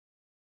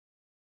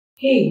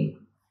Hey,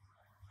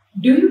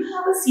 do you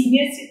have a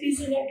senior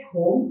citizen at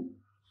home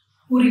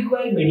who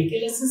require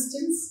medical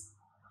assistance?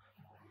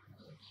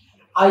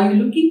 Are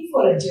you looking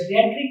for a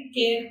geriatric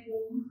care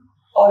home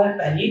or a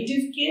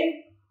palliative care?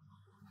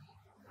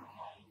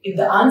 If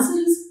the answer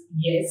is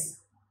yes,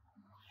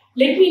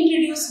 let me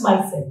introduce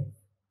myself.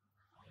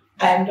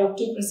 I am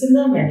Dr.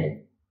 Prasanna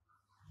Menon,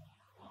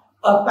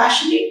 a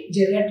passionate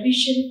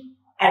geriatrician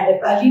and a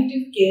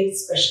palliative care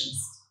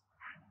specialist.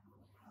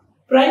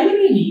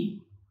 Primarily,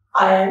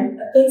 I am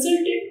a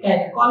consultant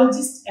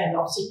gynecologist and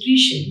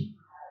obstetrician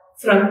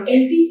from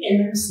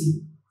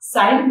LTMMC,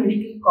 Sai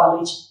Medical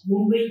College,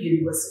 Mumbai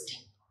University.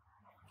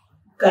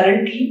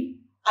 Currently,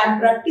 I am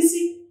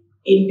practicing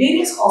in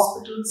various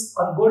hospitals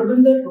on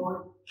Ghodbunder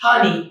Road,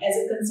 Thane as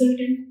a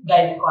consultant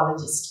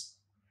gynecologist.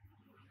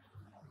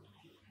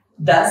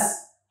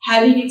 Thus,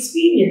 having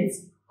experience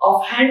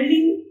of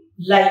handling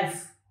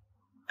life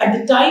at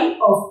the time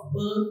of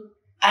birth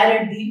and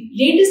at the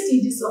later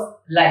stages of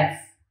life,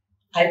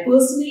 I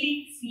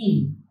personally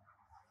feel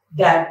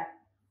that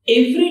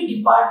every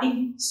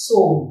departing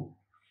soul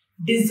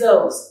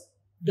deserves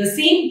the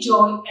same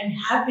joy and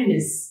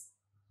happiness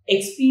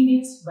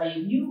experienced by a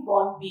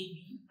newborn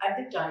baby at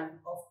the time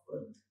of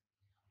birth.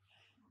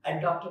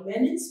 At Dr.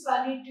 Menon's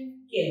Palliative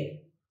Care,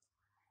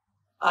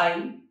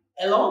 I,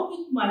 along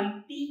with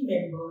my team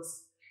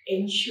members,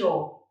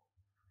 ensure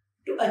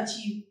to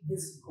achieve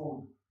this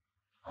goal.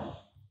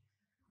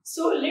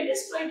 So let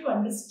us try to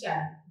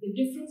understand the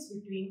difference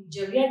between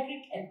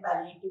geriatric and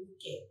palliative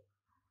care.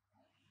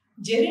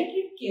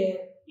 Geriatric care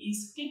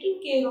is taking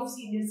care of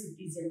senior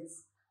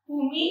citizens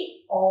who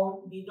may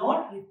or may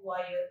not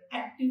require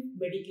active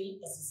medical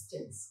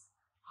assistance.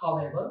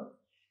 However,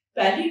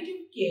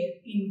 palliative care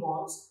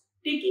involves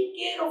taking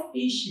care of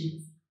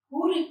patients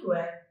who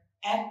require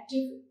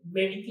active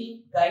medical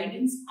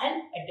guidance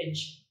and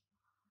attention.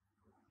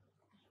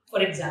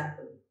 For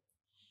example,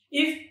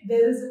 if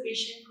there is a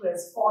patient who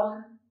has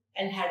fallen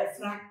and had a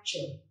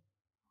fracture,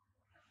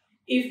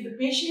 if the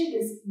patient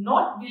is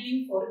not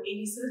willing for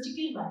any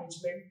surgical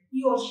management,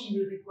 he or she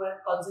will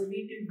require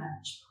conservative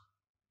management.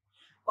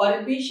 Or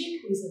a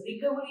patient who is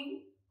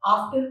recovering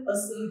after a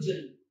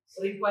surgery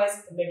requires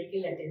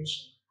medical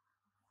attention.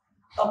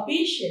 A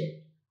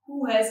patient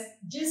who has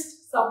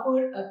just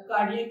suffered a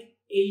cardiac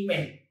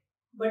ailment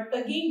but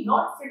again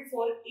not fit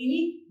for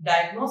any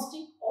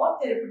diagnostic or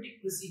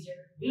therapeutic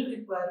procedure will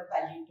require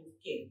palliative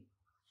care.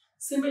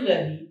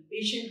 Similarly,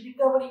 patient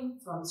recovering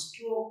from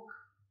stroke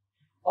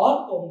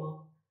or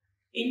coma,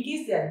 in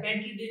case they are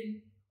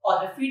bedridden,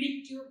 on a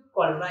feeding tube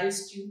called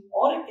rice tube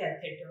or a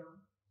catheter,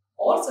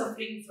 or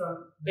suffering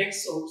from bed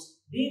sores,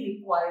 they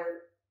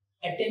require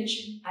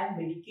attention and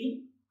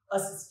medical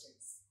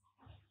assistance.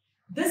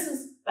 This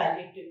is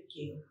palliative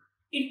care.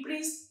 It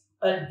plays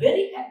a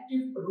very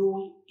active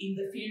role in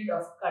the field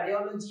of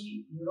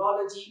cardiology,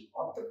 neurology,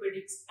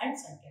 orthopedics, and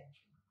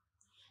psychiatry.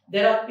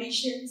 There are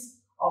patients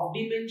of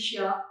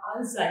dementia,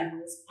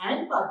 Alzheimer's,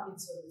 and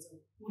Parkinsonism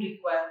who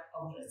require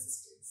our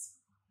assistance.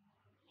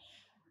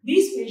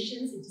 These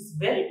patients, it is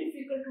very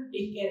difficult to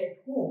take care at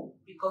home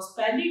because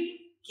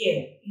palliative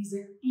care is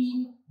a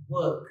team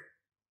work.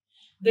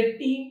 The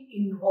team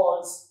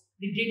involves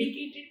the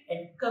dedicated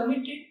and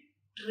committed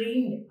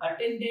trained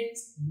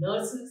attendants,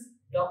 nurses,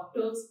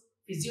 doctors,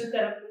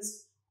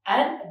 physiotherapists,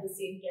 and at the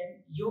same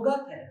time,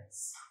 yoga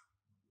therapists.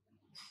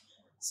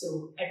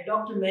 So, at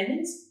Dr.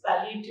 Menon's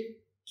Palliative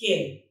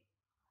Care,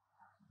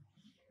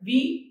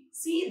 we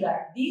see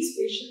that these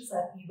patients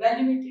are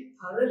evaluated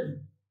thoroughly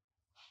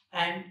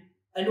and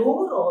an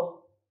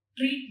overall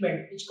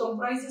treatment which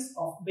comprises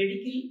of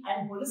medical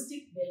and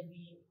holistic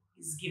well-being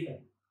is given.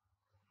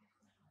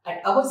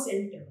 At our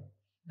center,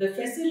 the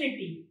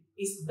facility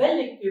is well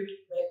equipped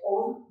by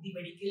all the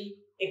medical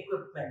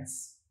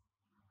equipments.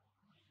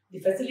 The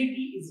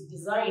facility is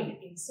designed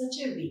in such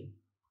a way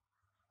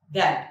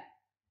that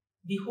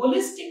the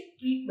holistic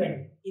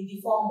treatment in the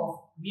form of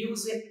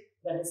music,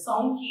 that is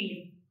sound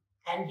healing,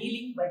 and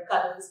healing by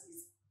colors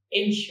is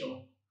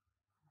ensured.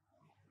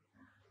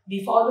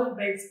 The follower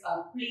beds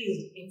are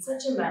placed in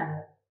such a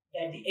manner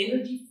that the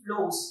energy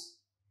flows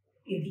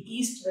in the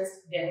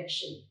east-west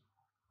direction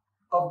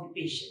of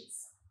the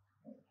patients.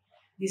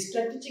 The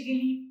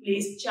strategically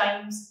placed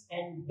chimes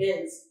and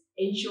bells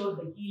ensure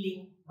the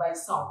healing by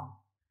sound.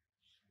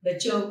 The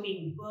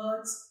chirping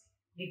birds,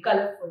 the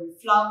colorful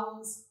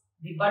flowers,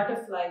 the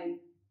butterfly,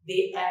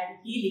 they add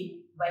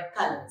healing by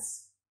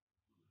colors.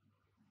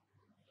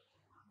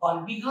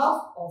 On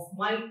behalf of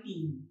my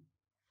team,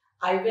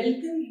 I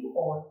welcome you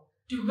all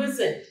to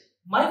visit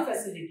my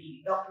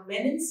facility, Dr.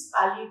 Menon's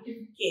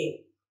Palliative Care,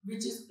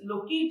 which is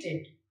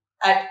located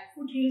at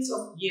foothills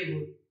of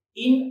Yevur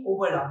in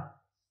Obada,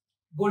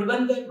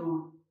 Ghodbunder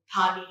Road,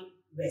 Thane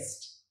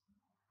West.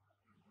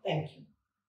 Thank you.